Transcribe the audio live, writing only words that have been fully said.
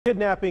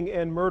Kidnapping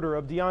and murder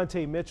of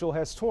Deontae Mitchell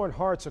has torn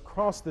hearts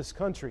across this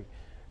country.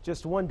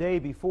 Just one day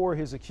before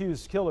his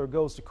accused killer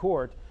goes to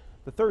court,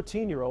 the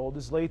 13-year-old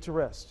is laid to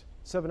rest.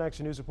 7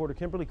 Action News reporter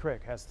Kimberly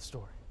Craig has the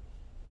story.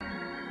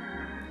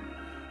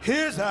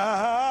 His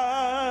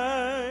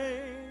eye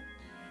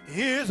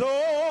is on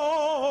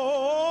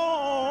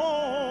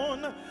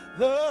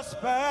the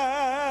sparrow.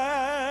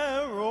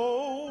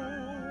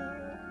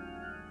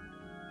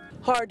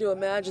 Hard to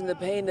imagine the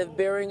pain of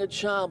burying a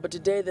child, but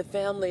today the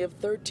family of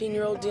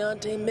 13-year-old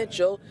Deontae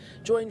Mitchell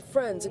joined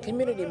friends and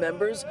community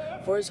members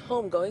for his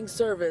homegoing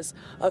service,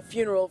 a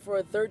funeral for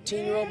a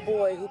 13-year-old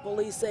boy who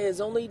police say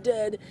is only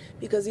dead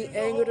because he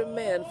angered a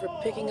man for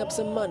picking up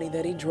some money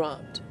that he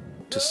dropped.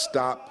 To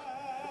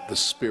stop the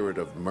spirit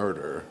of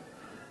murder,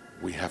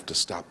 we have to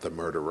stop the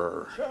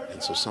murderer,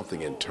 and so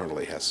something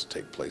internally has to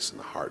take place in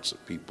the hearts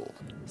of people.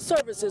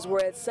 Services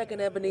were at Second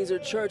Ebenezer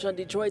Church on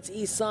Detroit's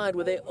east side,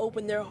 where they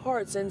opened their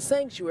hearts and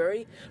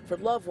sanctuary for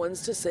loved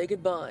ones to say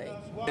goodbye.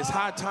 It's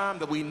high time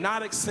that we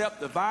not accept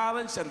the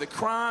violence and the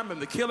crime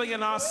and the killing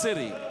in our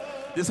city.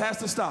 This has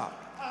to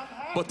stop.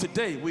 But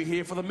today we're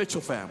here for the Mitchell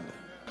family.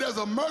 There's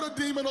a murder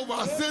demon over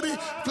our city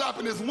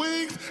flapping his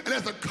wings, and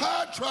there's a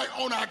contract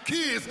on our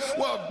kids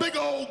where a big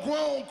old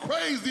grown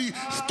crazy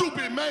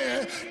stupid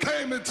man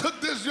came and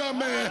took this young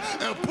man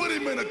and put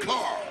him in a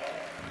car.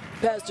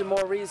 Pastor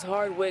Maurice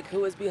Hardwick,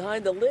 who is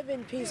behind the Live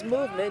in Peace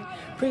movement,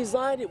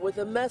 presided with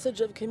a message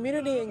of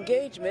community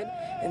engagement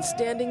and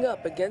standing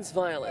up against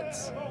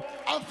violence.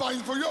 I'm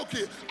fighting for your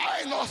kid. I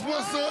ain't lost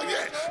one son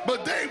yet,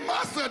 but they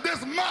my son.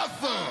 This my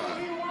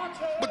son.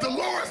 But the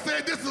Lord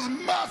said, this is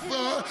my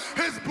son.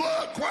 His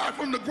blood cried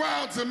from the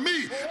ground to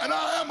me, and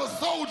I am a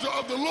soldier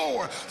of the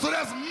Lord. So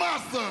that's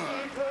my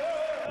son.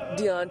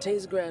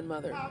 Deontae's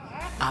grandmother.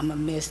 I'ma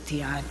miss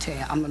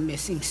Deontae. I'ma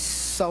miss him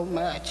so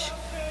much.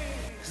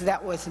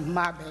 That was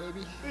my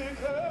baby.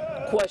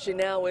 Question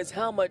now is,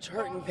 how much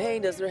hurt and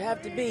pain does there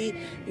have to be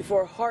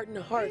before hardened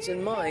hearts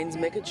and minds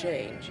make a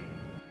change?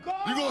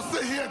 You're going to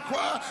sit here and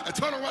cry and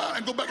turn around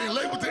and go back and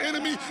lay with the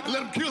enemy and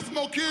let them kill some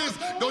more kids?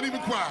 Don't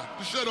even cry.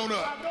 Just shut on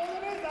up.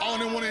 I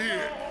don't even want to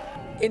hear it.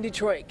 In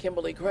Detroit,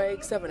 Kimberly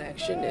Craig, 7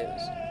 Action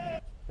News.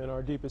 And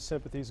our deepest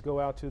sympathies go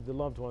out to the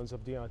loved ones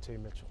of Deontae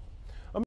Mitchell.